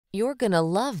You're gonna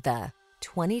love the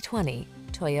 2020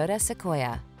 Toyota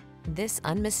Sequoia. This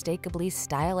unmistakably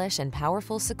stylish and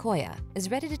powerful Sequoia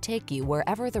is ready to take you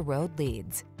wherever the road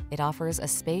leads. It offers a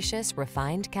spacious,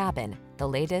 refined cabin, the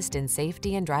latest in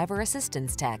safety and driver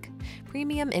assistance tech,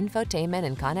 premium infotainment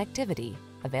and connectivity,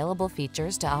 available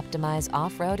features to optimize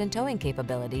off-road and towing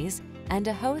capabilities, and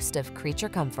a host of creature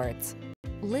comforts.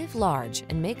 Live large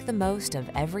and make the most of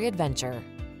every adventure.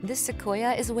 This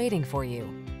Sequoia is waiting for you.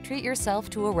 Treat yourself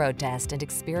to a road test and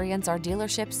experience our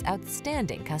dealership's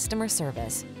outstanding customer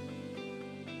service.